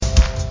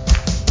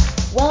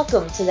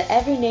Welcome to the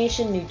Every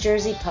Nation New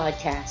Jersey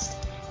podcast.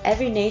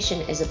 Every Nation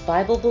is a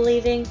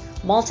Bible-believing,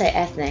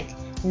 multi-ethnic,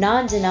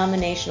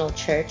 non-denominational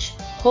church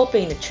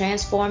hoping to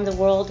transform the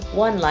world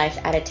one life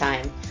at a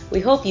time. We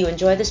hope you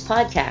enjoy this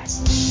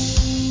podcast.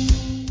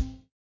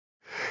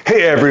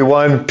 Hey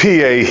everyone, PA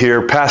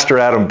here, Pastor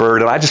Adam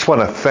Bird, and I just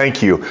want to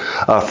thank you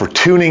for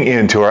tuning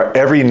in to our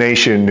Every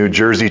Nation New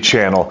Jersey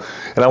channel.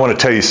 And I want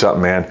to tell you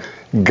something, man.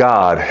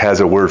 God has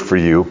a word for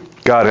you.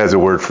 God has a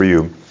word for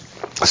you.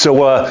 So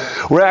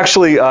we're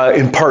actually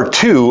in part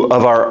 2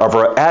 of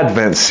our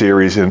Advent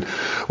series, and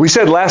we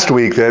said last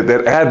week that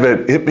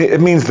Advent, it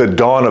means the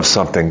dawn of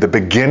something, the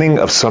beginning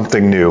of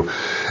something new.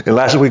 And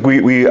last week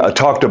we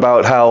talked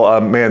about how,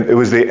 it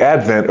was the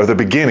Advent or the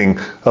beginning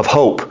of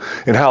hope,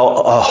 and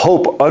how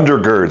hope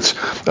undergirds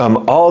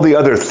all the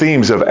other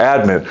themes of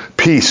Advent,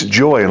 peace,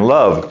 joy, and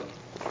love.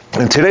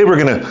 And today we're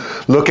going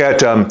to look at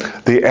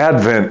the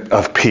advent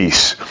of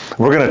peace.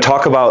 We're going to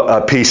talk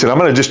about peace, and I'm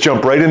going to just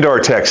jump right into our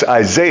text,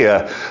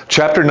 Isaiah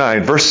chapter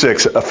 9, verse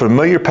 6, a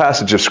familiar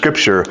passage of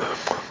Scripture.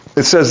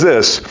 It says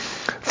this,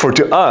 "For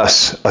to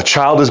us a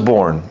child is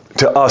born,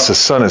 to us a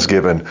son is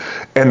given,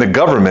 and the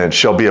government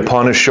shall be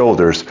upon his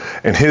shoulders,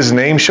 and his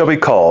name shall be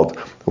called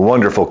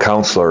Wonderful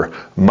Counselor,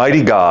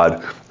 Mighty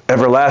God,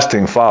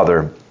 Everlasting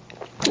Father,"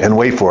 and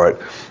wait for it,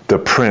 the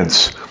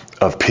Prince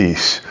of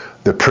Peace.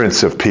 The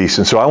Prince of Peace.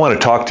 And so I want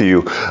to talk to you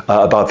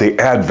about the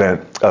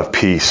advent of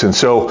peace. And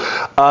so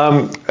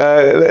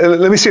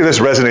let me see if this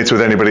resonates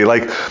with anybody.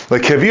 Like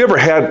have you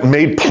ever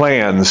made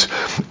plans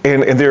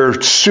and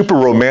they're super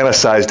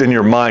romanticized in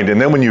your mind,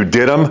 and then when you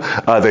did them,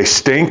 they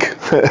stink?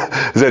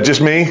 Is that just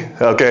me?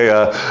 Okay,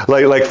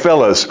 like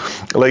fellas,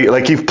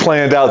 like you've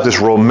planned out this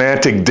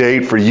romantic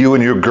date for you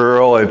and your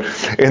girl, and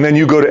then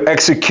you go to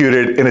execute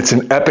it, and it's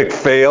an epic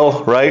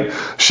fail, right?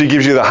 She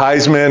gives you the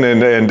Heisman,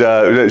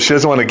 and she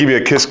doesn't want to give you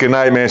a kiss goodnight,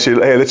 man.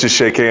 Hey, let's just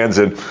shake hands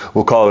and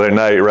we'll call it a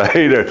night,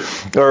 right?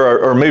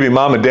 Or maybe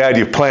mom and dad,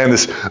 you've planned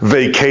this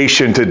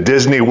vacation to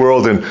Disney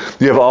World, and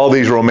you have all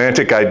these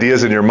romantic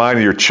ideas in your mind,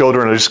 and your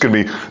children are just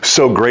going to be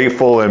so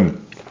grateful, and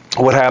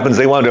what happens?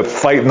 They wound up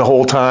fighting the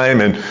whole time,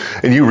 and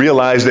you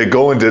realize they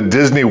go into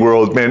Disney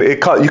World, man, you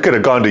could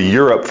have gone to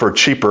Europe for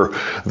cheaper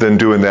than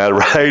doing that,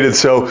 right? And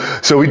so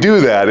we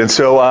do that. And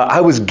so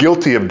I was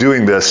guilty of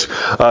doing this.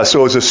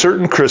 So it was a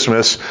certain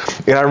Christmas,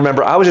 and I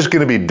remember I was just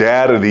going to be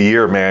dad of the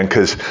year, man,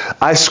 because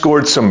I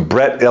scored some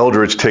Brett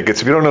Eldredge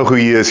tickets. If you don't know who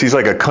he is, he's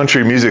like a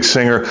country music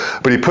singer,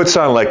 but he puts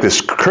on like this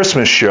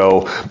Christmas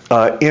show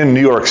in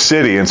New York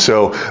City. And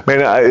so,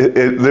 man,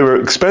 they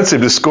were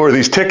expensive to score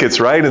these tickets,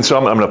 right? And so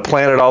I'm going to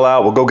plan it all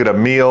out. We'll go get a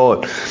meal,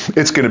 and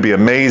it's going to be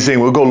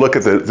amazing. We'll go look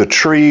at the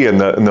tree and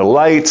the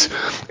lights,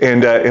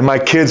 and my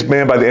kids,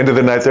 man, by the end of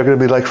the night, they're going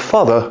to be like,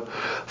 Father,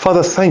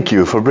 thank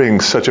you for bringing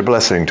such a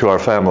blessing to our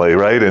family,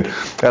 right? And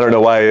I don't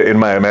know why in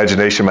my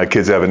imagination my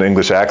kids have an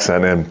English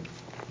accent,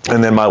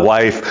 and then my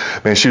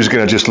wife, man, she was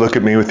going to just look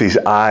at me with these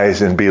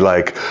eyes and be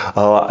like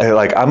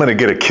I'm going to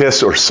get a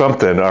kiss or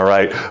something, all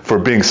right, for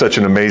being such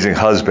an amazing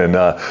husband.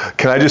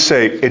 Can I just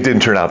say it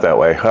didn't turn out that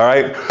way, all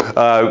right?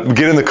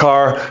 Get in the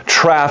car.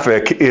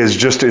 Traffic is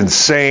just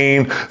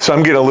insane, so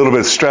I'm getting a little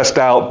bit stressed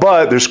out,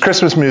 but there's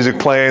Christmas music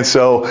playing,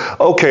 so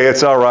okay,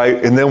 it's all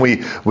right. And then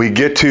we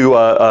get to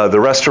the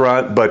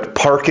restaurant, but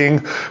parking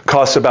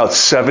costs about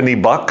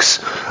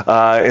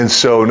 $70, and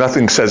so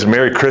nothing says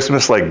Merry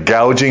Christmas like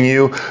gouging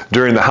you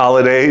during the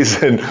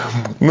holidays. And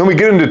then we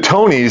get into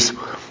Tony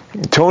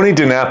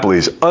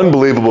DiNapoli's,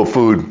 unbelievable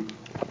food.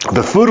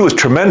 The food was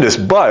tremendous,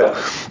 but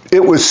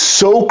it was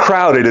so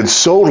crowded and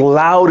so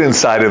loud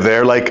inside of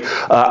there, like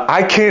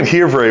I can't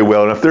hear very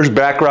well, and if there's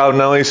background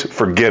noise,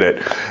 forget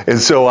it. And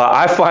so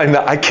I find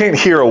that I can't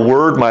hear a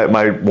word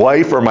my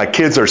wife or my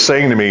kids are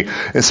saying to me,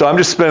 and so I'm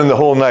just spending the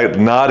whole night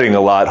nodding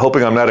a lot,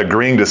 hoping I'm not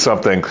agreeing to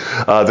something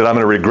that I'm going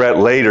to regret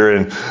later.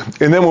 And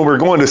then when we're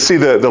going to see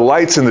the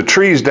lights and the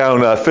trees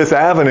down Fifth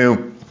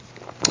Avenue,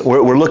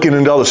 we're looking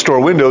into all the store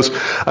windows.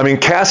 I mean,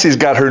 Cassie's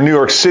got her New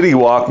York City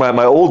walk,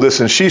 my oldest,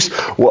 and she's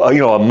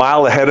a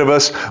mile ahead of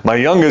us. My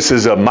youngest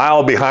is a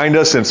mile behind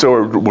us, and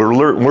so we're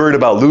worried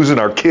about losing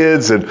our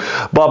kids and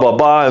blah, blah,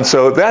 blah. And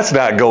so that's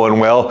not going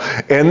well.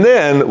 And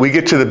then we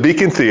get to the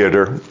Beacon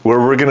Theater, where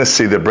we're going to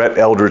see the Brett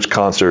Eldredge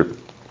concert.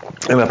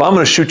 And if I'm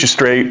going to shoot you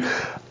straight,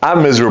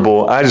 I'm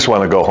miserable. I just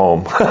want to go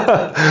home.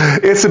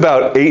 It's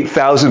about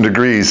 8,000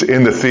 degrees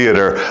in the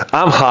theater.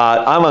 I'm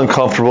hot. I'm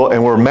uncomfortable,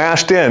 and we're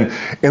mashed in.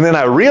 And then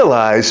I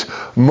realize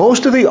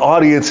most of the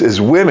audience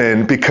is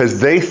women because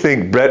they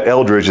think Brett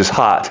Eldredge is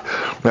hot.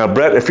 Now,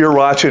 Brett, if you're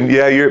watching,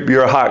 yeah,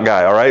 you're a hot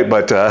guy, all right?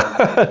 But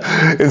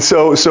and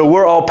so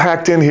we're all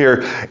packed in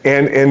here,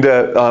 and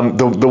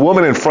the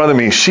woman in front of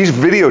me, she's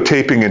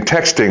videotaping and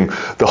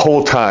texting the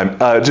whole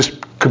time, just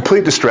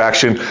complete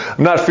distraction.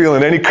 I'm not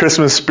feeling any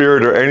Christmas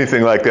spirit or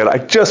anything like that. I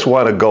just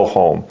want to go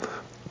home.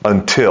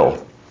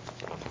 Until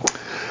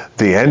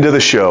the end of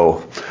the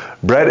show,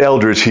 Brett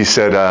Eldredge, he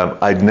said,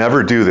 I'd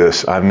never do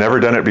this. I've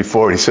never done it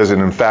before. He says,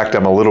 and in fact,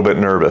 I'm a little bit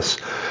nervous.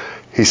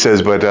 He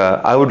says, but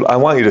I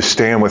want you to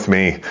stand with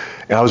me.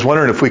 And I was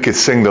wondering if we could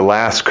sing the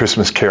last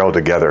Christmas carol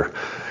together.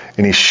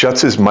 And he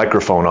shuts his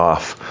microphone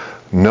off.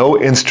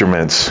 no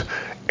instruments,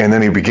 and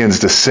then he begins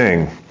to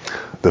sing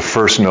the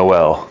first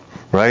Noel,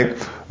 right?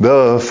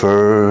 The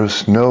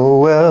first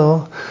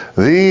Noel,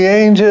 the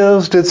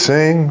angels did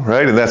sing,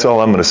 right? And that's all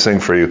I'm going to sing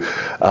for you.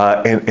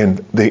 And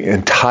the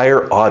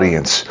entire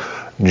audience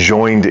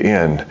joined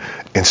in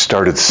and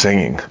started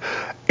singing.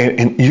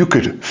 And you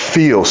could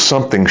feel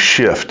something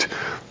shift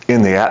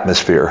in the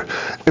atmosphere.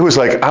 It was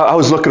like, I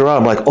was looking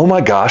around, I'm like, oh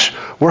my gosh,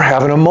 we're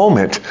having a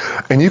moment.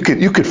 And you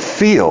could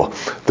feel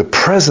the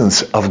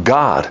presence of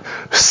God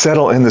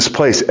settle in this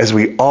place as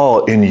we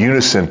all in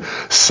unison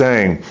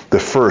sang the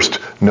first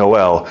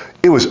Noel.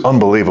 It was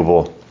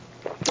unbelievable.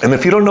 And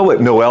if you don't know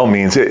what Noel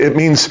means, it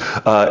means,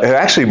 it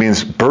actually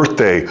means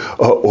birthday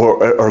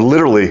or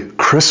literally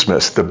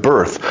Christmas, the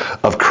birth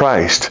of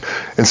Christ.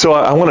 And so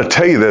I want to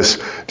tell you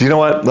this. Do you know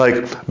what? Like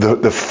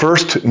the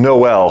first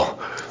Noel,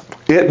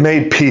 it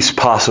made peace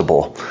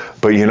possible.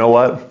 But you know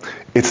what?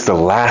 It's the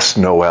last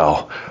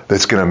Noel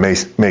that's going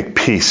to make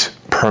peace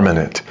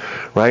permanent,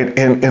 right?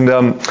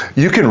 And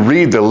you can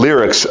read the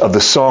lyrics of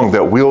the song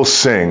that we'll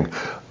sing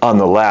on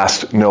the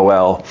last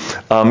Noel.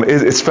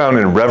 It's found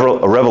in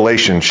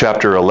Revelation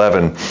chapter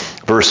 11,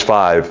 verse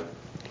 5.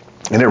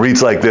 And it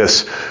reads like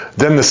this.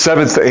 Then the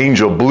seventh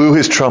angel blew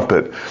his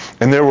trumpet,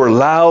 and there were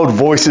loud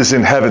voices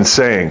in heaven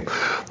saying,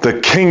 the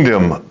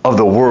kingdom of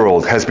the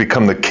world has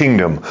become the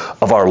kingdom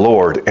of our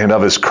Lord and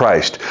of his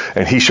Christ,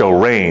 and he shall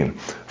reign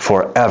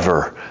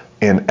forever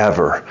and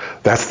ever.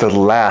 That's the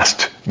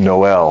last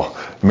Noel.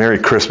 Merry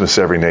Christmas,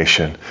 every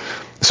nation.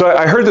 So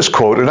I heard this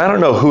quote, and I don't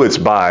know who it's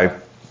by,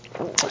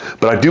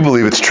 but I do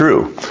believe it's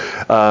true.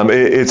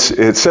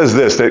 It says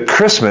this, that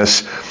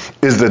Christmas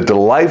is the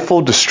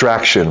delightful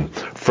distraction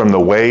from the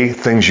way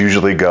things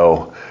usually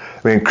go.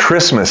 I mean,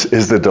 Christmas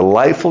is the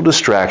delightful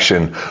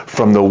distraction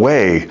from the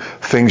way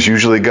things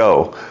usually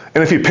go.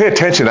 And if you pay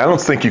attention, I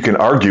don't think you can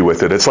argue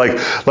with it. It's like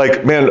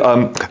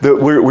man,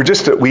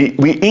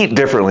 we eat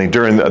differently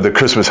during the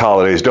Christmas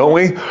holidays, don't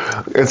we?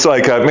 It's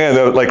like,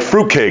 man, like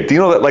fruitcake. Do you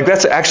know that? Like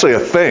that's actually a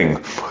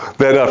thing.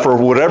 That for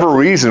whatever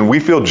reason, we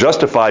feel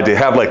justified to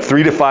have like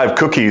 3 to 5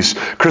 cookies,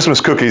 Christmas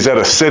cookies at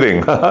a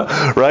sitting,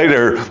 right?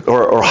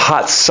 Or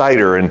hot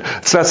cider. And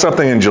it's not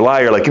something in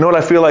July you're like, you know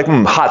what I feel like?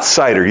 Hot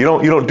cider. You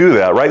don't do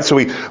that, right? So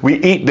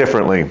we eat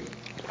differently.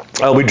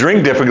 We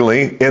drink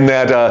differently in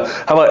that,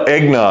 how about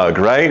eggnog,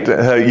 right?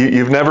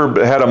 You've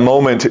never had a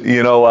moment,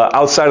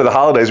 outside of the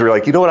holidays where you're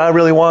like, you know what I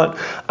really want?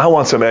 I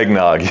want some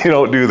eggnog. You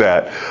don't do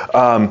that.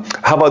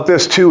 How about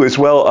this too as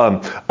well?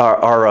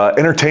 Our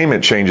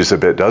entertainment changes a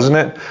bit, doesn't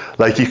it?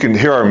 Like you can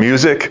hear our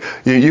music.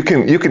 You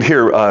can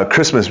hear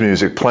Christmas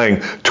music playing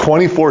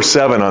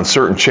 24/7 on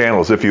certain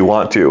channels if you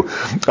want to.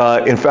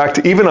 In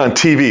fact, even on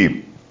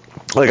TV.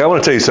 Like, I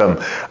want to tell you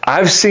something.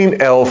 I've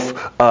seen Elf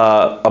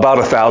about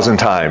 1,000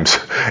 times.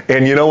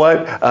 And you know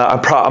what?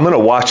 I'm going to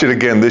watch it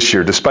again this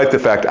year, despite the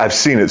fact I've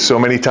seen it so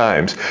many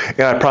times.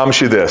 And I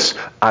promise you this.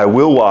 I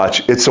will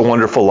watch It's a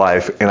Wonderful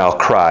Life, and I'll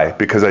cry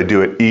because I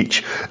do it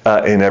each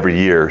and every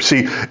year.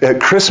 See, at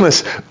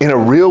Christmas, in a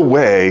real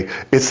way,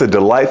 it's the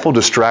delightful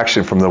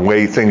distraction from the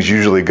way things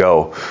usually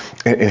go.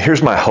 And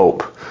here's my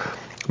hope.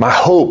 My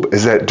hope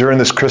is that during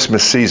this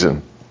Christmas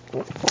season,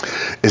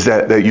 is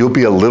that you'll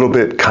be a little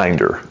bit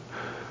kinder.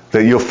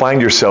 That you'll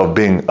find yourself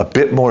being a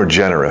bit more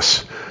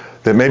generous,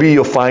 that maybe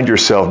you'll find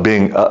yourself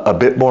being a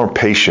bit more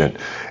patient,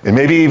 and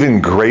maybe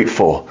even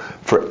grateful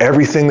for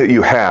everything that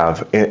you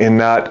have and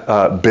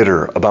not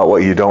bitter about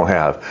what you don't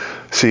have.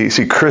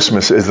 See,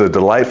 Christmas is the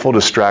delightful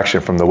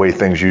distraction from the way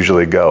things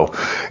usually go.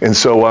 And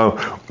so,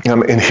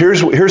 and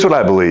here's what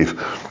I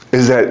believe,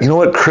 is that, you know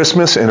what,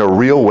 Christmas in a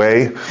real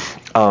way,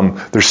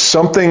 there's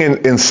something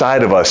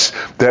inside of us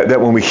that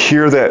when we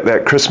hear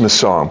that Christmas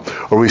song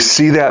or we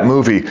see that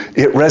movie,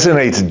 it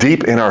resonates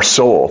deep in our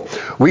soul.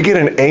 We get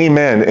an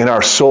amen in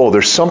our soul.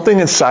 There's something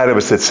inside of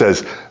us that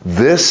says,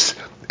 this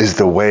is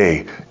the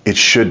way it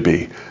should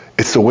be.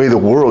 It's the way the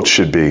world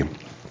should be.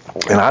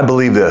 And I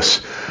believe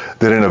this,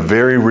 that in a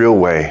very real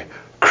way,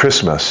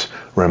 Christmas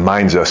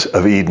reminds us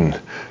of Eden.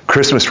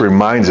 Christmas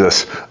reminds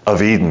us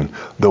of Eden,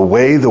 the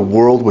way the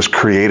world was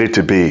created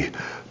to be,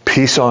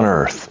 peace on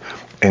earth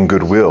and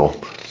goodwill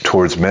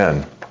towards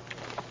men.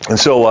 And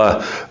so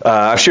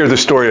I've shared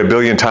this story 1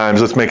 billion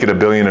times. Let's make it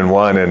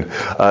 1,000,000,001.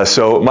 And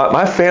so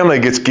my family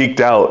gets geeked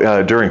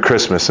out during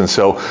Christmas. And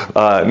so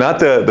not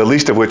the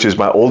least of which is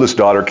my oldest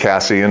daughter,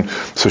 Cassie. And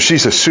so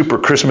she's a super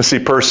Christmassy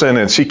person,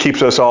 and she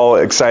keeps us all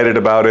excited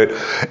about it.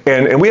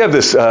 And we have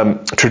this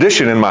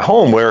tradition in my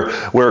home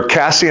where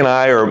Cassie and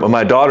I, or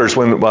my daughters,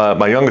 when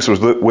my youngest was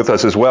with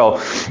us as well,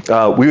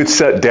 we would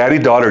set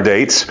daddy-daughter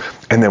dates,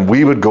 and then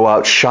we would go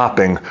out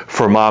shopping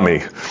for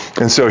mommy.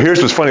 And so here's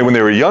what's funny. When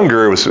they were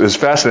younger, it was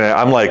fascinating.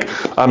 I'm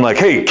like,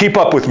 hey, keep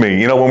up with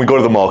me. When we go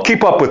to the mall,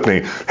 keep up with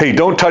me. Hey,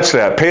 don't touch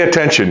that. Pay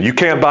attention. You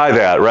can't buy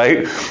that,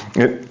 right?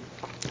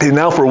 And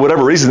now for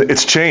whatever reason,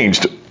 it's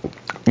changed.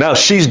 Now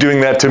she's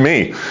doing that to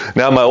me.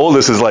 Now my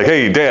oldest is like,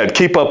 hey, Dad,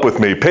 keep up with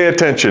me. Pay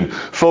attention.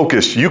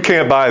 Focus. You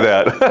can't buy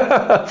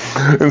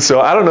that. And so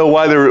I don't know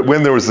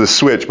when there was this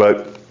switch,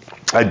 but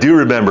I do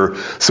remember,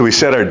 so we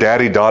set our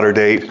daddy-daughter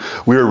date.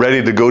 We were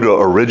ready to go to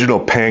Original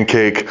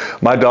Pancake.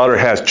 My daughter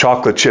has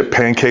chocolate chip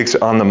pancakes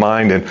on the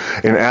mind, and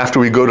after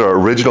we go to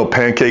Original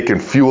Pancake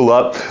and fuel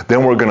up,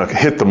 then we're going to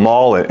hit the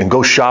mall and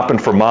go shopping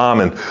for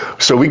Mom. And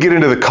so we get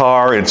into the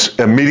car, and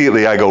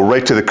immediately I go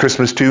right to the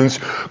Christmas tunes,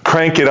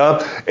 crank it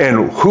up,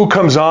 and who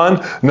comes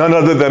on? None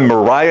other than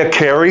Mariah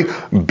Carey,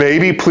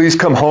 Baby, Please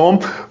Come Home.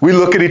 We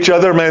look at each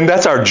other, man,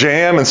 that's our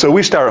jam, and so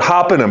we start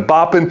hopping and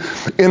bopping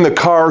in the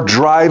car,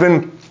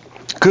 driving,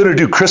 going to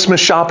do Christmas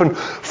shopping,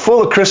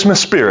 full of Christmas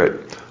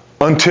spirit,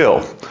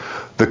 until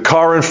the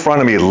car in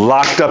front of me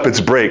locked up its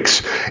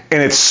brakes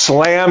and it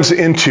slams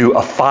into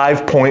a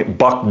 5-point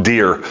buck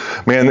deer.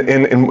 Man,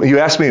 and you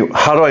ask me,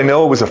 how do I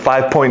know it was a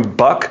 5-point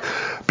buck?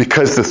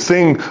 Because the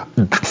thing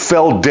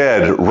fell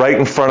dead right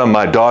in front of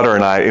my daughter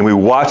and I, and we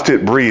watched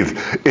it breathe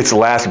its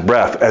last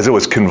breath as it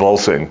was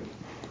convulsing.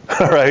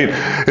 All right?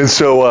 And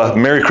so,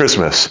 Merry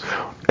Christmas.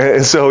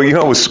 And so, it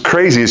was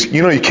crazy is,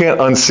 you can't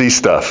unsee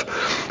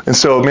stuff. And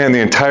so, man,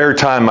 the entire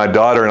time my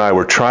daughter and I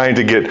were trying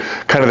to get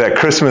kind of that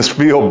Christmas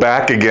feel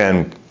back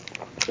again,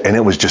 and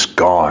it was just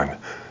gone.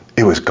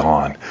 It was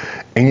gone.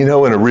 And in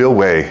a real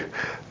way,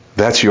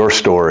 that's your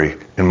story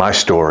and my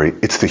story.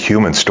 It's the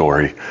human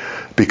story.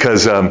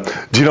 Because, in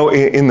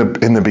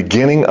the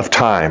beginning of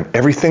time,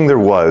 everything there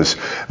was,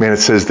 man, it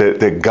says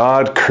that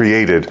God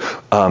created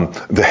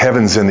the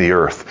heavens and the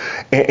earth.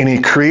 And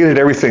he created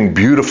everything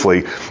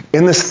beautifully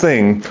in this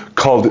thing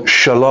called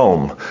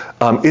shalom.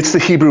 It's the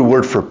Hebrew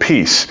word for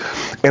peace.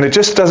 And it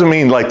just doesn't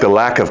mean like the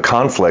lack of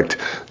conflict.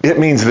 It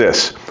means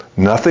this: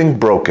 nothing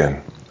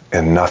broken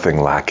and nothing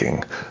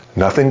lacking.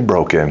 Nothing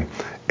broken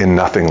and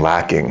nothing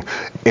lacking.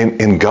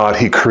 In God,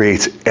 he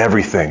creates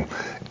everything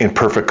in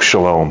perfect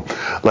shalom.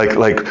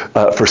 Like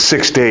for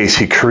 6 days,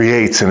 he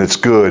creates and it's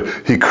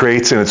good. He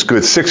creates and it's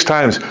good. 6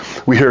 times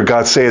we hear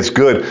God say it's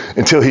good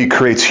until he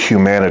creates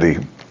humanity.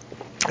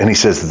 And he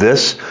says,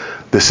 this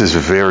is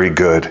very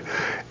good.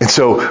 And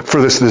so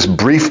for this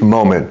brief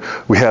moment,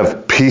 we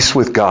have peace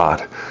with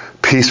God,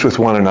 peace with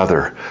one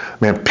another,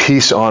 man,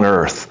 peace on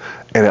earth.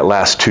 And it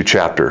lasts 2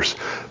 chapters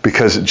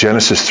because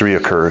Genesis 3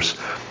 occurs.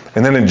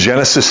 And then in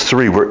Genesis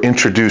 3, we're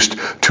introduced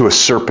to a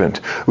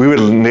serpent. We would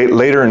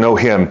later know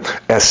him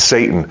as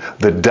Satan,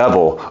 the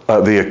devil,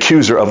 the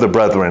accuser of the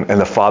brethren, and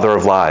the father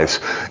of lies.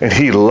 And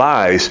he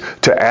lies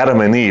to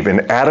Adam and Eve.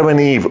 And Adam and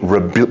Eve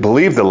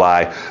believe the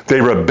lie. They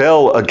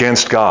rebel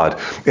against God.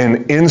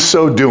 And in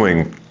so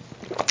doing,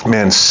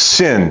 man,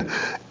 sin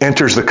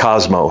enters the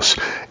cosmos.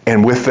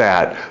 And with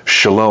that,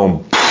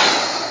 shalom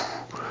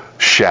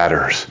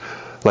shatters.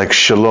 Like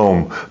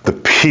shalom, the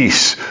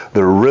peace,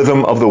 the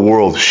rhythm of the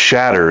world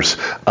shatters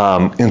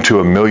into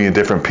a million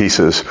different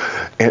pieces.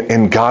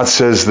 And God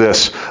says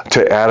this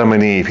to Adam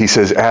and Eve. He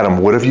says, Adam,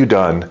 what have you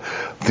done?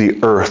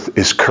 The earth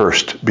is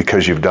cursed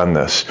because you've done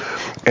this.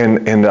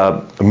 And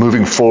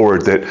moving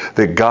forward,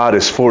 that God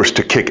is forced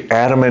to kick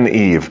Adam and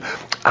Eve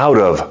out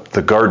of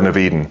the Garden of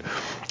Eden.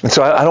 And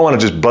so I don't want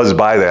to just buzz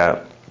by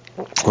that.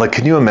 Like,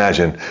 can you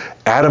imagine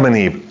Adam and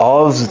Eve,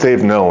 all that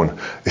they've known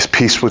is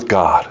peace with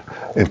God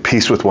and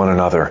peace with one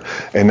another,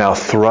 and now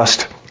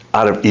thrust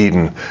out of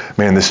Eden,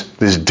 man,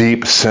 this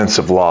deep sense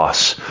of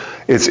loss.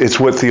 It's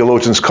what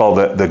theologians call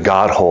the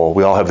God hole.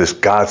 We all have this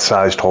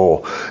God-sized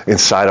hole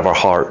inside of our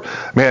heart.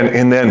 Man,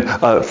 and then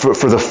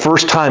for the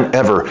first time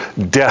ever,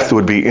 death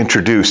would be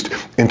introduced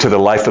into the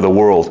life of the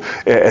world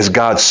as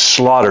God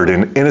slaughtered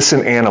an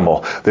innocent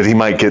animal that he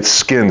might get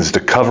skins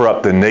to cover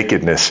up the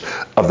nakedness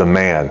of the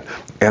man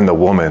and the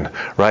woman,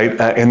 right?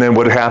 And then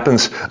what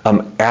happens?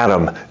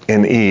 Adam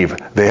and Eve,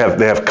 they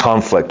have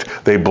conflict.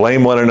 They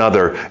blame one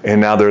another, and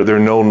now they're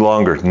no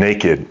longer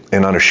naked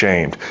and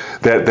unashamed.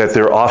 That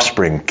their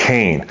offspring,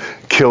 Cain,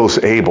 kills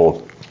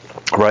Abel.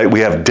 Right? We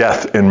have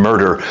death and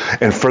murder.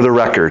 And for the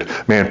record,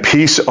 man,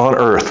 peace on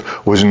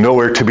earth was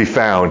nowhere to be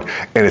found,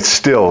 and it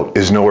still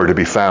is nowhere to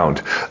be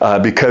found.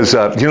 Because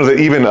that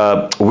even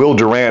Will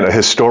Durant, a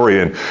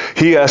historian,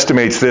 he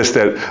estimates this,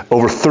 that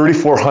over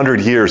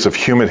 3,400 years of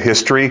human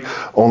history,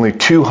 only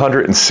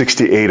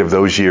 268 of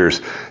those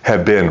years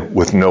have been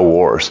with no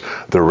wars.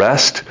 The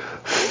rest,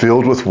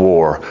 filled with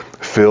war,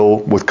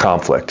 filled with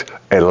conflict,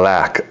 a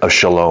lack of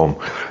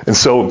shalom. And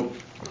so,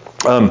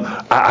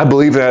 I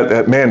believe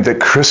that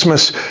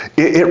Christmas,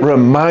 it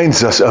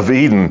reminds us of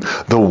Eden,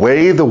 the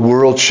way the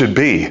world should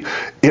be.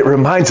 It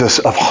reminds us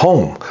of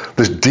home,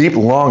 this deep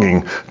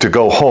longing to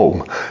go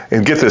home.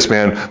 And get this,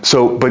 man.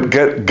 But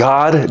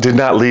God did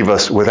not leave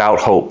us without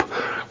hope.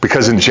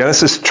 Because in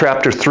Genesis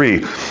chapter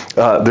 3,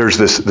 there's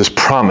this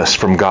promise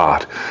from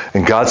God.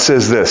 And God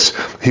says this: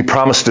 he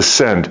promised to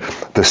send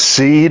the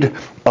seed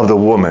of the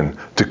woman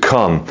to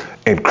come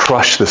and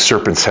crush the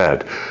serpent's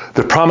head.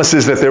 The promise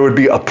is that there would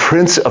be a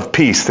Prince of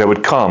Peace that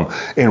would come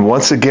and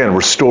once again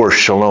restore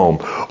shalom,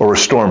 or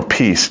restore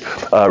peace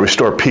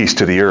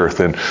to the earth.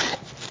 And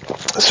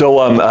So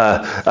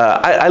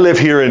I live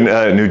here in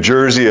New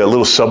Jersey, a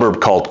little suburb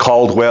called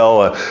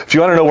Caldwell. If you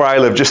want to know where I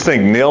live, just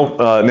think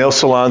nail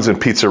salons and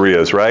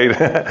pizzerias, right?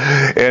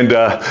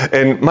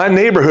 and my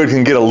neighborhood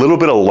can get a little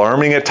bit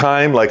alarming at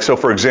times. Like, so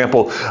for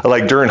example,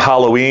 like during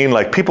Halloween,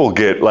 like people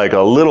get like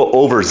a little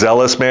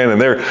overzealous, man, and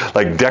they're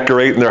like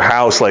decorating their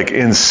house like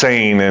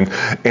insane.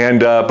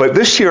 But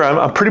this year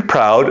I'm pretty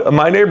proud of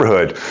my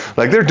neighborhood.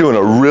 Like they're doing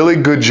a really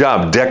good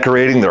job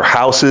decorating their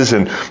houses,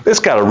 and it's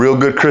got a real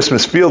good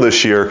Christmas feel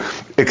this year.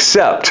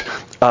 Except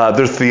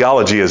their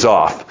theology is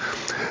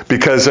off.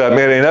 Because,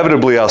 man,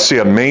 inevitably I'll see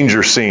a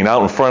manger scene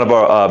out in front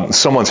of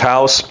someone's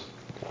house,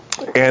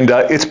 and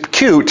it's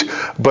cute,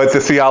 but the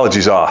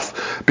theology's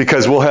off.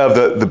 Because we'll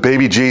have the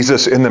baby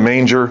Jesus in the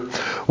manger.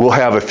 We'll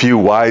have a few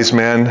wise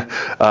men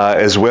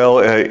as well.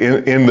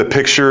 In the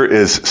picture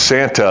is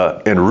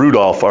Santa and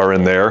Rudolph are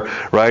in there,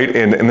 right?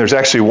 And there's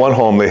actually one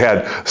home they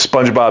had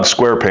SpongeBob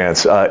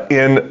SquarePants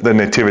in the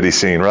nativity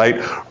scene,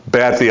 right?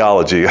 Bad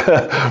theology.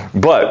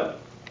 But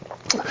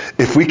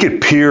if we could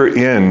peer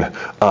in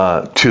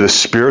to the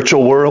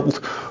spiritual world,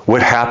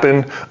 what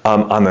happened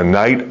on the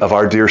night of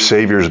our dear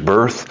Savior's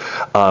birth,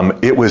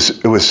 it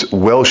was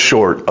well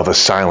short of a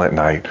silent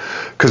night.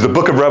 Because the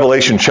book of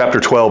Revelation, chapter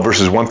 12,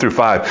 verses 1 through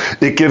 5,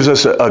 it gives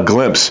us a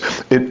glimpse.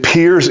 It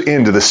peers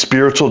into the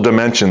spiritual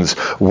dimensions,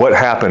 what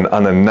happened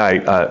on the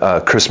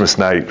night, Christmas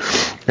night.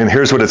 And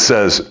here's what it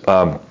says.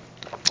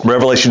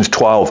 Revelation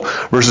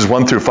 12, verses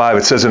 1 through 5,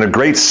 it says, "And a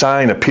great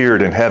sign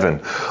appeared in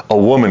heaven, a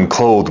woman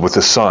clothed with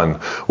the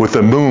sun, with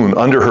the moon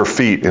under her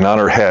feet and on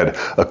her head,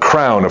 a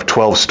crown of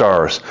 12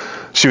 stars.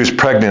 She was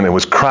pregnant and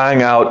was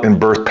crying out in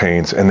birth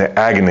pains and the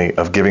agony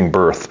of giving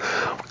birth.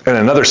 And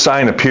another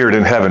sign appeared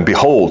in heaven.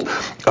 Behold,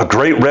 a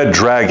great red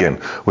dragon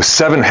with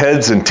 7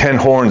 heads and 10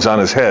 horns on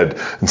his head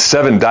and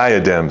 7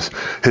 diadems.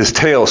 His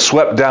tail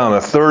swept down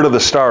a third of the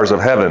stars of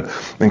heaven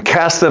and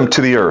cast them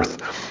to the earth.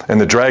 And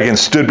the dragon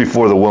stood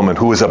before the woman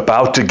who was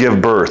about to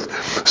give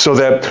birth, so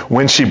that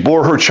when she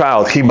bore her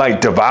child, he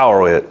might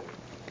devour it.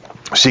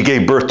 She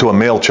gave birth to a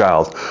male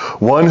child,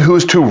 one who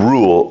is to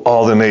rule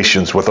all the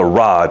nations with a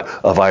rod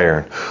of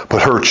iron.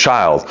 But her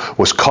child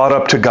was caught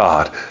up to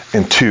God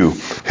and to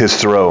his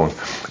throne."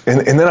 And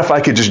then if I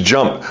could just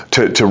jump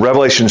to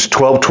Revelations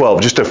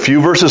 12:12, just a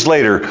few verses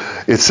later,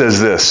 it says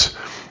this,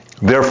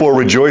 "Therefore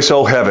rejoice,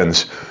 O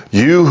heavens,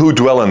 you who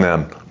dwell in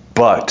them.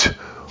 But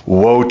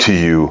woe to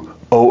you,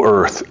 O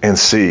earth and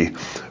sea,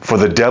 for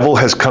the devil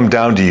has come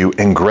down to you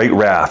in great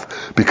wrath,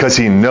 because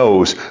he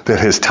knows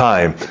that his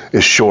time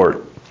is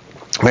short."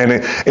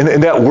 Man,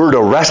 and that word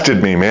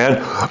arrested me,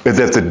 man,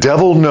 that the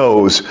devil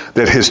knows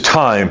that his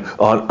time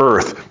on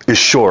earth is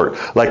short.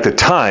 Like the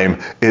time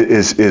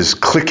is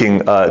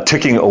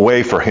ticking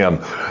away for him.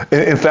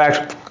 In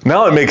fact,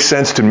 now it makes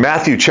sense to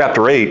Matthew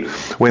chapter 8,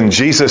 when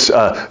Jesus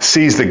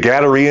sees the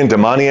Gadarene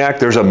demoniac.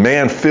 There's a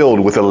man filled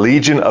with a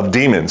legion of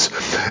demons.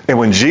 And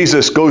when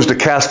Jesus goes to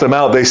cast them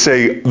out, they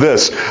say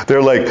this.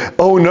 They're like,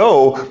 "Oh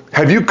no,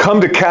 have you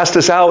come to cast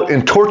us out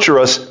and torture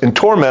us and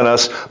torment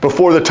us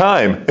before the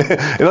time?"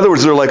 In other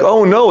words, they're like,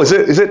 "Oh no, is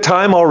it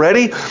time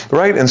already?"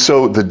 Right? And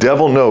so the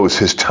devil knows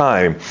his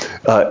time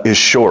is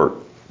short.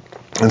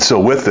 And so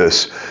with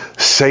this,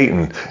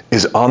 Satan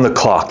is on the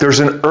clock. There's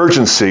an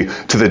urgency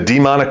to the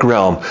demonic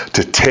realm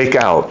to take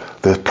out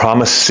the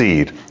promised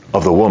seed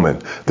of the woman,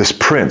 this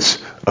Prince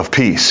of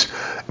Peace.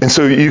 And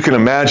so you can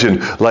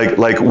imagine,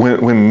 like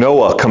when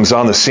Noah comes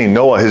on the scene.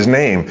 Noah, his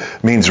name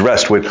means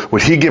rest.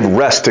 Would he give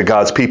rest to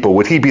God's people?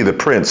 Would he be the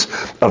Prince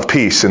of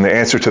Peace? And the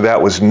answer to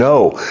that was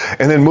no.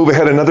 And then move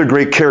ahead, another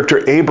great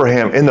character,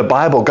 Abraham. In the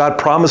Bible, God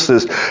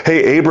promises,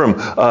 hey,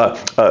 Abram,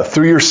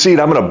 through your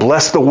seed, I'm going to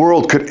bless the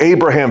world. Could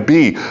Abraham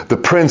be the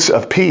Prince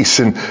of Peace?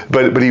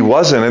 But he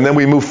wasn't. And then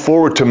we move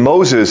forward to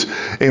Moses.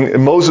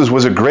 And Moses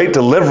was a great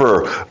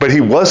deliverer, but he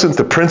wasn't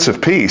the Prince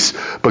of Peace.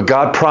 But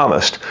God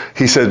promised.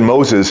 He said,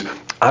 Moses,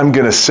 I'm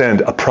going to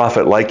send a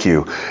prophet like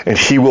you, and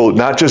he will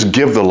not just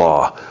give the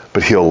law,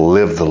 but he'll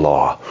live the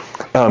law.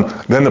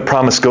 Then the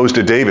promise goes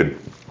to David.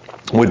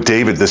 Would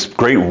David, this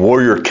great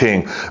warrior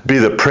king, be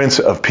the Prince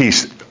of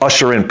Peace,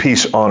 usher in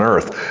peace on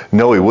earth?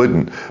 No, he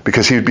wouldn't,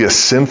 because he would be a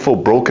sinful,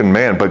 broken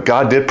man. But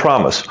God did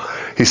promise.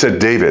 He said,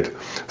 David,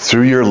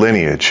 through your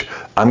lineage,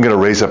 I'm going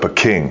to raise up a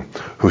king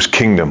whose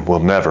kingdom will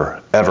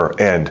never, ever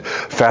end.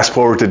 Fast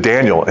forward to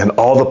Daniel and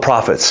all the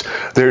prophets.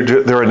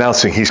 They're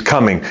announcing, he's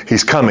coming,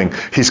 he's coming,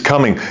 he's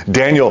coming.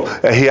 Daniel,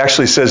 he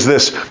actually says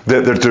this,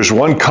 that there's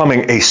one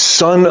coming, a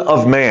son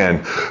of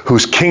man,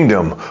 whose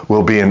kingdom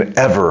will be an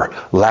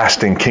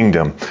everlasting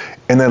kingdom.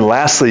 And then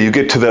lastly, you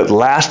get to the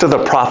last of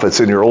the prophets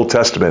in your Old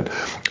Testament,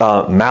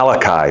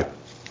 Malachi.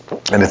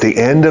 And at the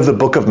end of the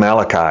book of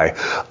Malachi,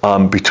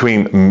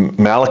 between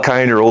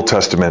Malachi in your Old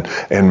Testament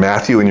and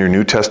Matthew in your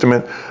New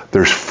Testament,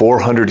 there's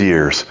 400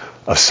 years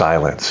of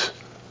silence.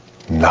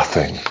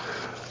 Nothing.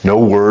 No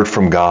word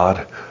from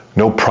God.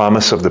 No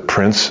promise of the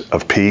Prince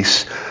of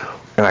Peace.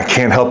 And I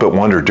can't help but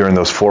wonder during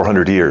those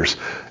 400 years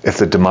if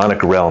the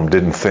demonic realm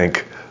didn't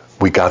think,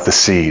 we got the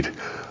seed.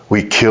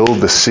 We killed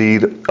the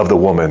seed of the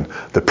woman,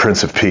 the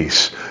Prince of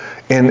Peace.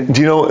 And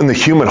do you know, in the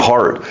human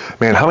heart,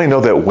 man, how many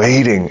know that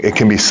waiting, it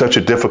can be such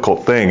a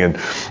difficult thing? And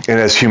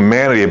as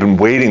humanity have been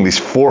waiting these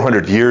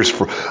 400 years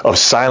of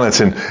silence,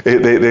 and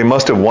they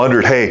must have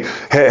wondered, hey,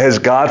 has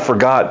God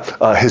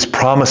forgot his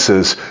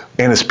promises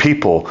and his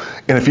people?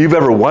 And if you've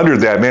ever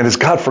wondered that, man, has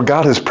God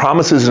forgot his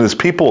promises and his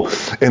people?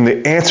 And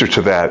the answer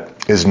to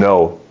that is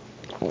no.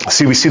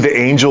 See, we see the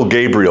angel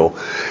Gabriel.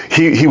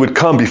 He would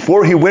come.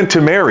 Before he went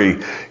to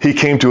Mary, he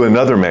came to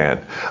another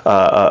man,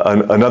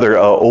 another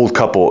old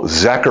couple,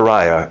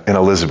 Zechariah and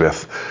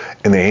Elizabeth.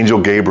 And the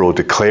angel Gabriel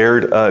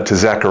declared to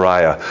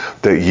Zechariah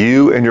that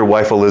you and your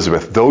wife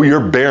Elizabeth, though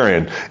you're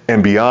barren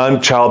and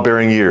beyond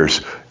childbearing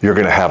years, you're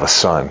going to have a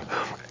son.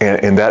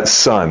 And that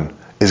son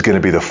is going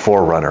to be the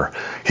forerunner.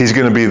 He's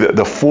going to be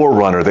the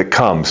forerunner that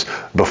comes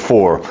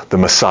before the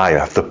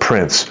Messiah, the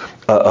Prince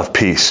of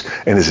Peace,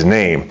 and his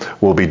name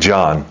will be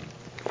John.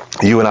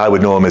 You and I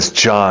would know him as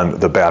John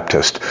the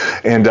Baptist.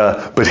 And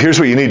but here's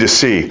what you need to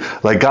see.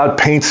 Like, God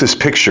paints this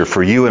picture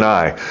for you and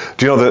I.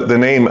 Do you know the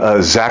name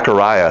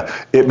Zechariah?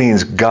 It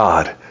means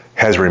God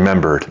has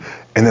remembered.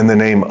 And then the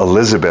name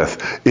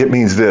Elizabeth, it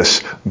means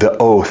this, the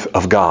oath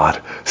of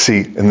God. See,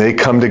 and they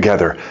come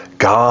together.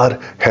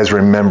 God has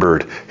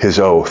remembered his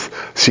oath.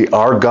 See,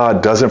 our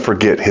God doesn't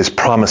forget his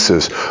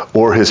promises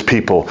or his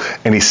people.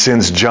 And he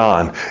sends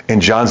John.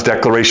 And John's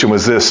declaration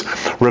was this: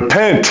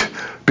 repent,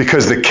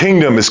 because the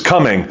kingdom is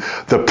coming.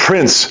 The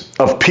Prince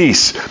of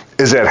Peace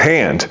is at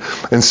hand.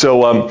 And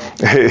so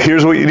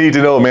here's what you need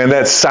to know, man.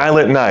 That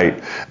silent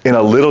night in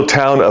a little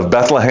town of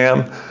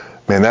Bethlehem,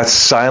 man, that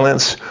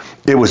silence,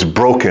 it was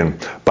broken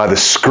by the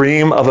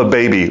scream of a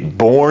baby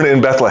born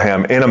in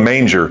Bethlehem in a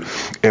manger.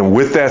 And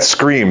with that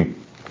scream,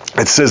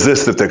 it says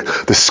this, that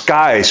the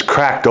skies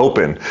cracked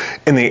open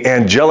and the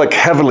angelic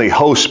heavenly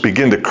hosts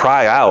begin to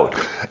cry out.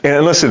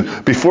 And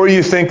listen, before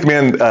you think,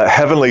 man,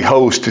 heavenly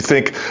host, to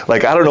think,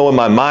 like, I don't know, in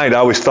my mind, I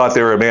always thought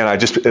they were, man, I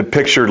just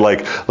pictured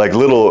like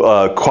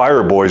little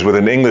choir boys with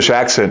an English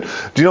accent.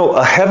 Do you know,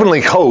 a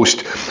heavenly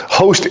host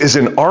is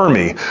an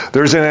army.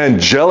 There's an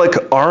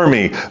angelic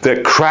army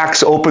that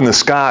cracks open the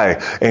sky.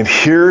 And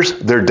here's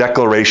their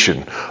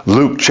declaration.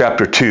 Luke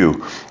chapter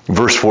 2,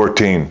 verse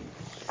 14.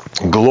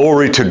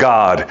 Glory to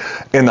God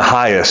in the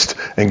highest,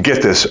 and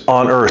get this,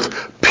 on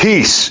earth,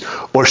 peace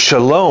or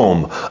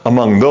shalom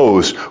among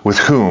those with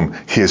whom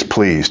he is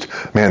pleased.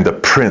 Man, the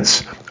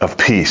Prince of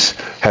Peace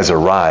has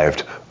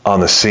arrived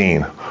on the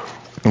scene.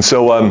 And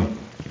so,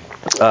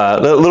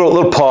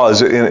 little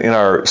pause in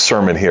our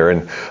sermon here,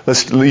 and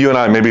you and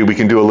I, maybe we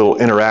can do a little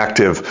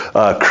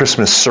interactive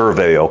Christmas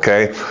survey,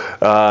 okay?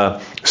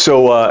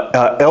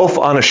 Elf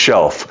on a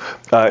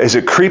Shelf, is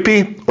it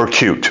creepy or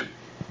cute?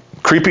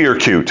 Creepy or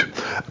cute?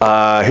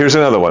 Here's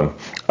another one.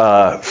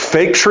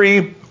 Fake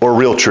tree or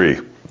real tree?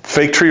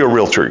 Fake tree or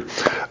real tree?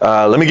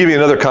 Let me give you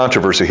another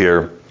controversy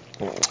here.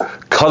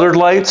 Colored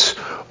lights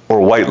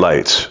or white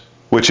lights?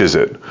 Which is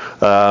it?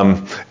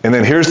 And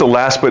then here's the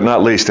last but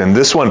not least, and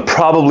this one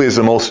probably is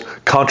the most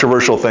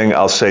controversial thing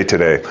I'll say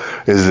today,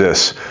 is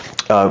this.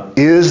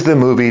 Is the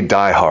movie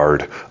Die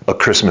Hard a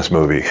Christmas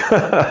movie?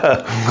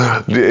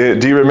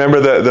 Do you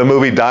remember the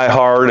movie Die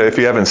Hard? If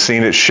you haven't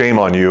seen it, shame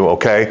on you,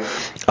 okay?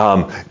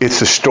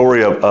 It's the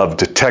story of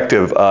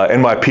detective,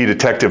 NYPD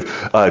detective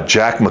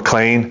Jack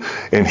McClane,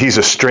 and he's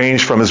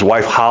estranged from his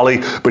wife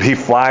Holly, but he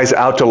flies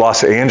out to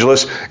Los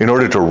Angeles in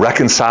order to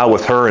reconcile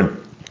with her,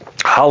 and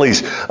Holly's,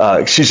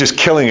 she's just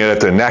killing it at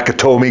the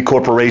Nakatomi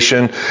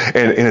Corporation,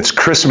 and it's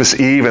Christmas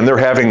Eve, and they're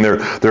having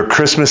their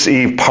Christmas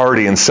Eve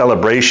party and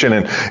celebration,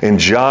 and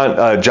John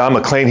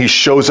McClane, he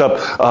shows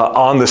up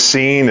on the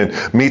scene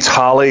and meets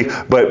Holly,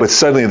 but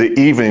suddenly the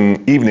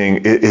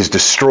evening is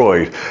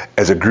destroyed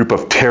as a group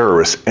of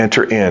terrorists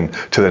enter in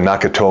to the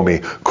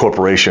Nakatomi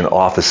Corporation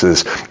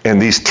offices,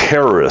 and these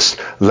terrorists,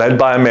 led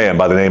by a man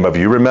by the name of,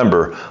 you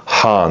remember,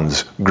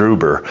 Hans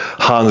Gruber,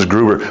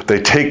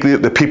 they take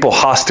the people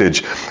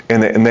hostage,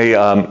 and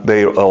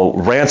they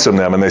ransom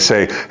them, and they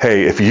say,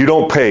 hey, if you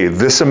don't pay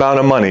this amount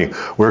of money,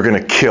 we're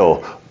going to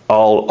kill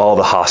all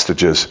the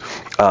hostages.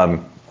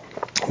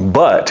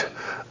 But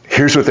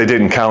here's what they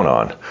didn't count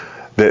on,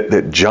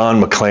 that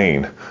John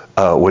McClane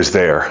was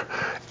there.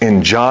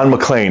 And John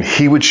McClane,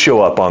 he would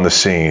show up on the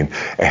scene,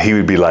 and he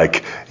would be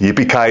like,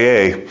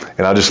 yippee-ki-yay,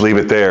 and I'll just leave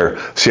it there.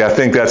 See, I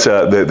think that's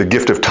the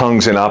gift of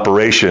tongues in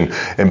operation,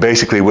 and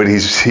basically what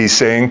he's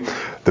saying,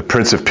 the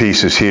Prince of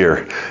Peace is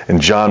here. And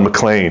John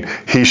McClane,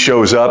 he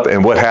shows up,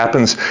 and what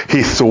happens?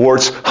 He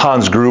thwarts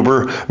Hans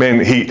Gruber.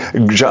 Man,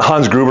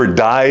 Hans Gruber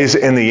dies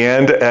in the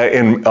end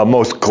in a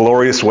most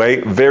glorious way,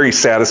 very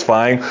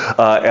satisfying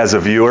as a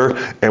viewer.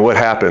 And what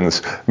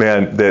happens?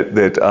 Man,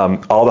 that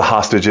all the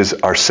hostages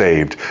are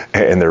saved,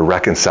 and they're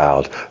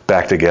reconciled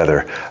back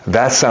together.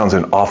 That sounds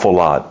an awful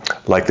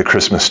lot like the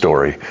Christmas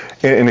story.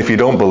 And if you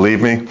don't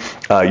believe me,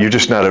 you're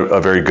just not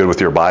a very good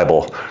with your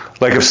Bible.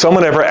 Like, if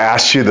someone ever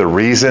asks you the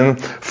reason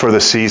for the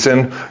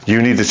season,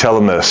 you need to tell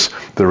them this.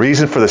 The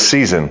reason for the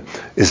season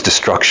is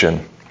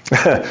destruction.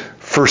 1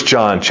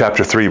 John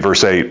chapter 3,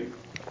 verse 8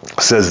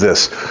 says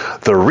this: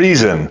 the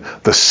reason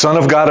the Son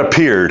of God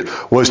appeared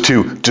was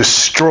to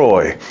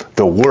destroy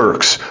the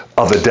works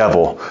of the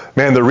devil.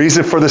 Man, the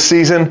reason for the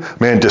season,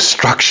 man,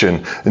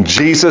 destruction. And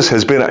Jesus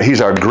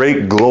he's our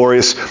great,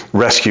 glorious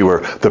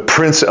rescuer, the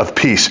Prince of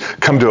Peace,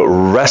 come to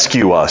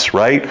rescue us,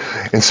 right?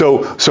 And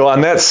so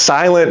on that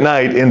silent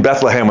night in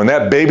Bethlehem, when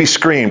that baby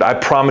screamed, I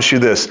promise you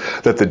this,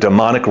 that the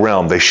demonic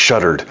realm, they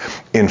shuddered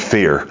in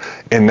fear.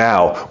 And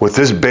now, with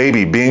this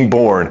baby being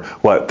born,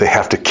 they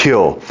have to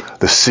kill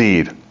the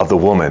seed of the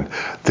woman.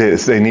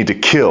 They need to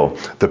kill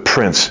the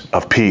Prince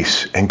of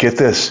Peace. And get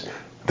this,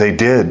 they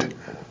did.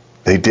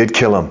 They did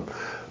kill him.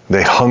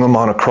 They hung him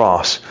on a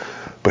cross.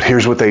 But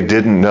here's what they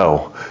didn't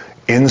know.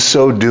 In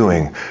so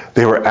doing,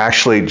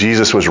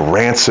 Jesus was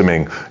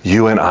ransoming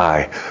you and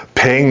I,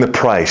 paying the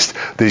price.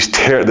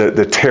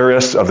 The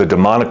terrorists of the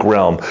demonic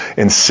realm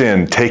and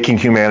sin, taking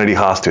humanity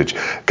hostage.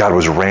 God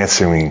was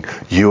ransoming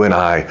you and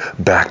I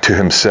back to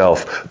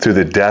himself through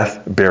the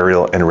death,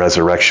 burial, and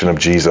resurrection of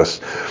Jesus.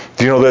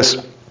 Do you know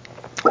this?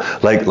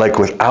 Like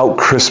without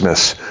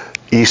Christmas,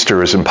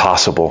 Easter is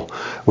impossible.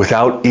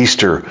 Without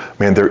Easter,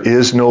 man, there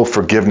is no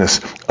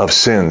forgiveness of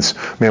sins.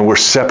 Man, we're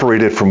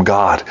separated from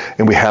God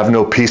and we have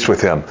no peace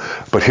with him.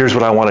 But here's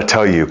what I want to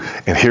tell you,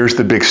 and here's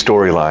the big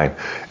storyline,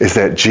 is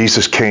that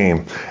Jesus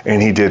came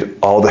and he did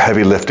all the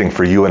heavy lifting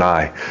for you and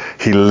I.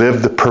 He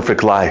lived the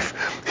perfect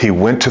life. He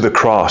went to the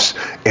cross,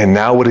 and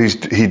now what does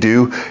he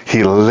do?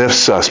 He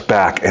lifts us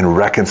back and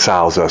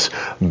reconciles us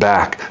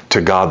back to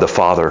God the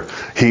Father.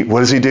 What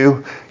does he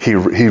do? He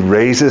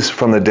raises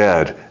from the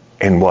dead.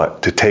 And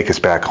what? To take us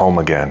back home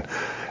again.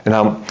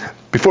 And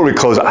before we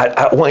close,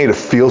 I want you to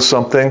feel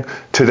something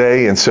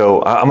today. And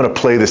so I'm going to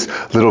play this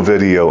little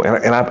video.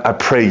 And I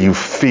pray you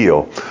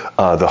feel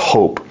the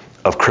hope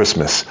of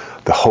Christmas,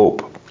 the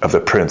hope of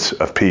the Prince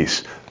of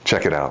Peace.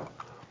 Check it out.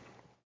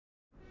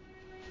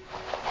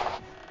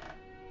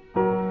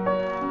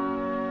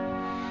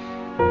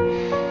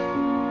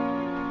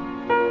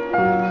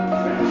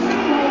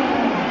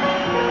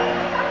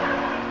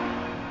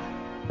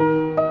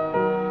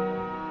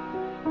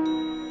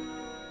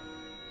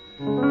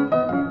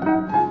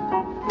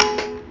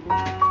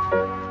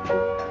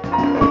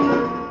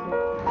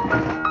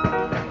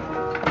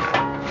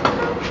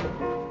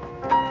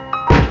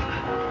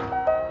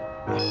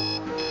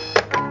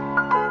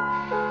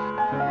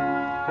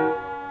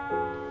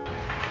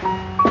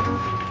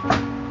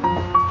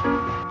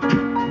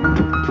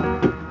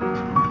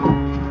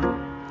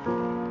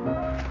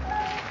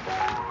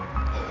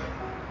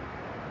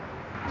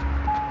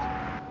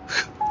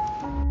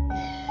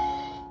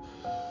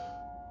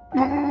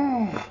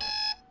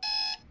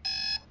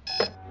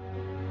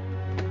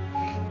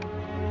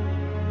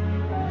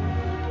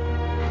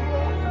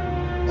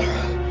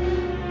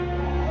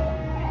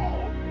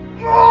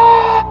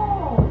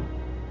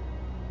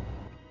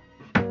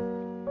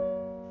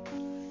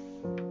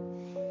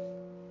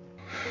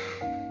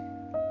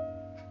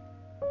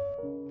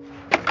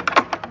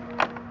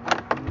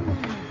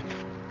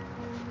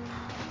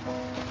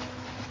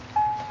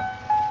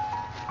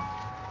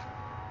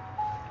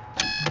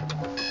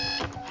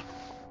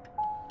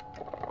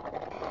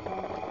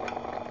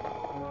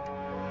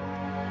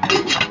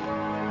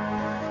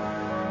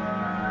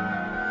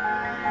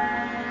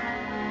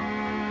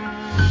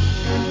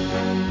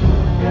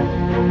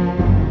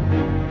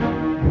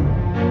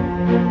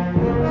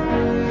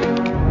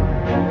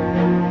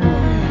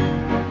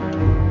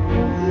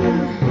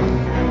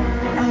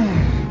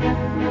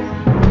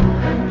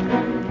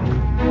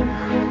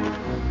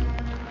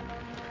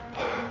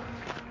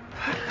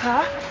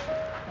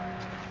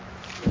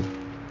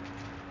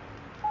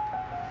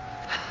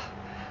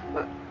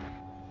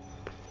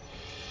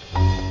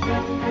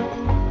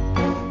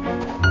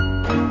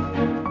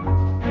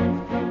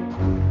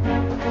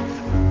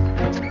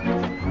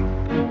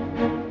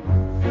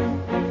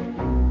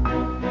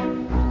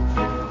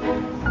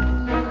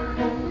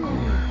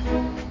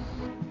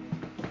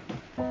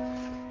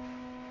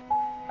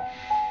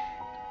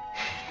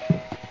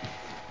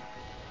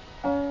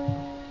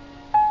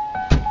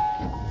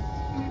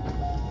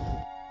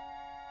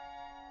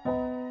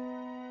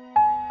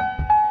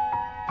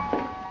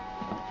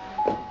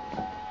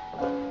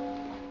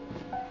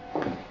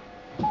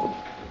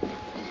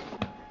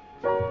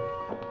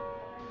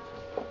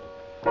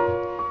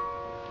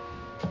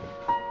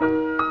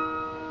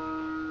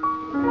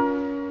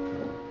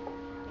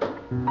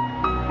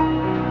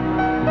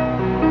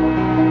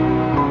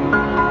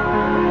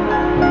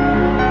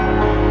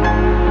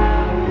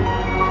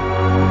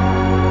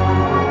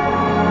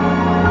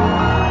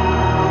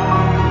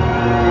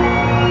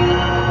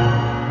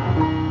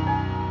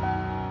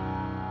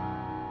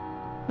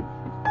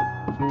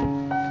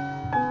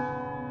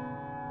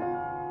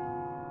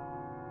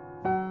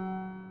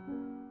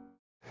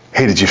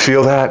 Hey, did you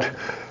feel that?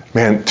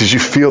 Man, did you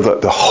feel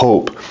the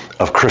hope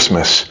of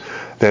Christmas?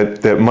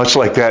 That much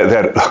like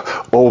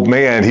that old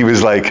man, he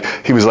was like,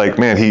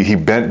 man, he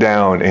bent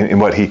down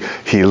and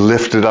he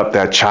lifted up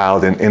that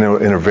child in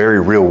a very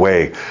real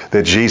way.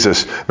 That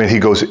Jesus, man, he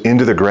goes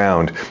into the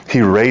ground, he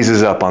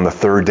raises up on the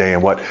third day,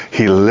 and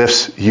he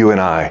lifts you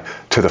and I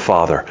to the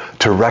Father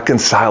to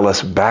reconcile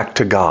us back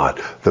to God,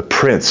 the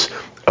Prince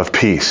of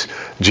peace.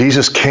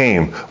 Jesus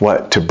came,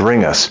 what? To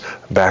bring us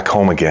back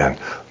home again,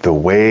 the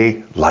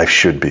way life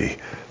should be.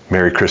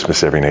 Merry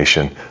Christmas, every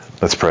nation.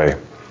 Let's pray.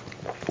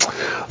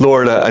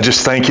 Lord, I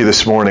just thank you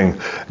this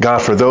morning,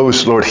 God, for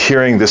those, Lord,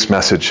 hearing this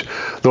message.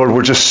 Lord,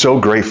 we're just so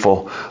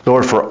grateful,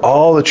 Lord, for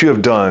all that you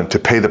have done to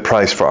pay the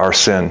price for our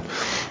sin.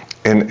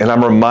 And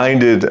I'm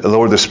reminded,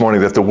 Lord, this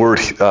morning that the word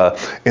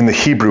in the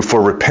Hebrew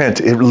for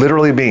repent, it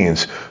literally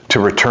means to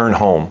return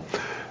home.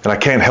 And I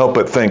can't help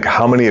but think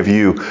how many of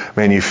you,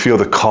 man, you feel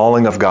the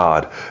calling of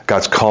God.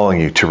 God's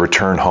calling you to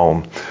return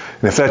home.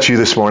 And if that's you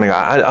this morning,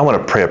 I want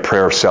to pray a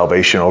prayer of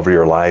salvation over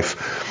your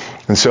life.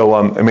 And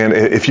so, man,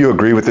 if you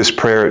agree with this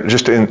prayer,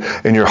 just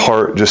in your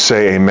heart, just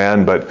say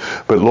amen. But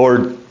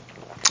Lord,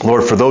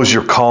 for those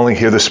you're calling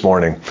here this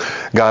morning,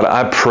 God,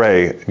 I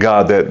pray,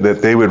 God,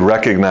 that they would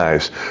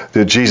recognize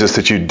that Jesus,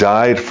 that you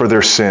died for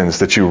their sins,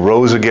 that you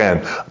rose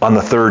again on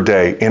the third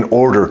day in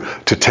order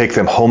to take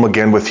them home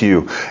again with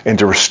you and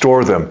to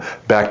restore them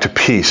back to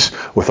peace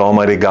with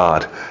Almighty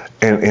God.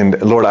 And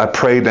Lord, I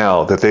pray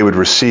now that they would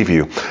receive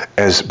you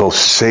as both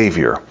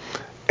Savior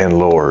and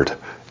Lord.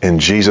 In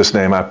Jesus'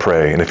 name I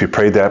pray. And if you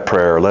prayed that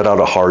prayer, let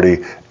out a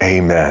hearty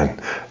amen.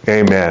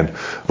 Amen.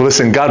 Well,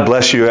 listen, God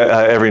bless you,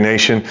 every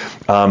nation.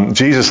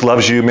 Jesus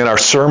loves you. Man, our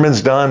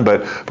sermon's done,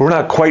 but we're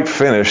not quite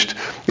finished.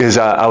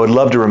 I would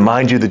love to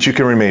remind you that you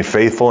can remain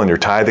faithful in your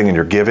tithing and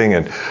your giving.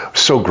 And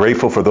so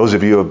grateful for those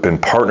of you who have been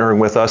partnering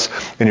with us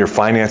in your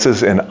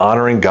finances and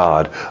honoring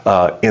God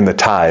in the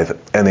tithe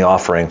and the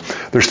offering.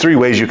 There's 3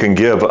 ways you can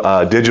give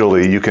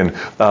digitally. You can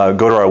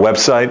go to our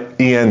website,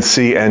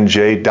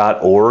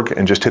 encnj.org,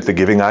 and just hit the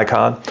giving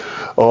icon.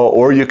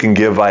 Or you can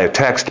give via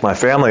text. My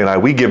family and I,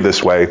 we give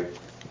this way.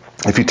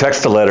 If you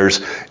text the letters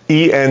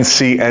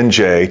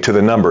ENCNJ to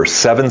the number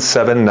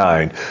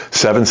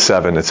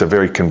 77977, it's a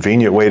very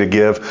convenient way to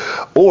give.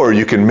 Or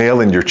you can mail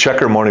in your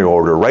check or money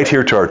order right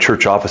here to our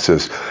church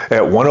offices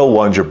at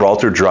 101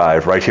 Gibraltar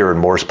Drive, right here in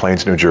Morris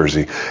Plains, New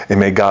Jersey. And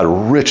may God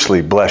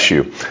richly bless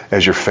you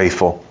as you're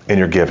faithful in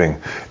your giving.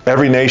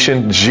 Every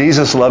nation,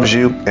 Jesus loves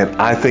you, and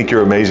I think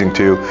you're amazing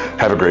too.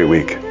 Have a great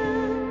week.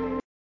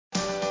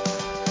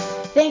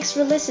 Thanks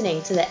for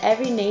listening to the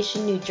Every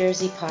Nation New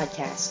Jersey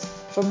podcast.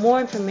 For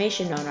more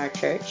information on our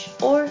church,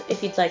 or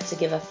if you'd like to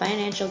give a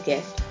financial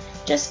gift,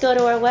 just go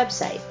to our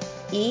website,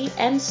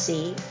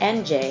 emcnj.org.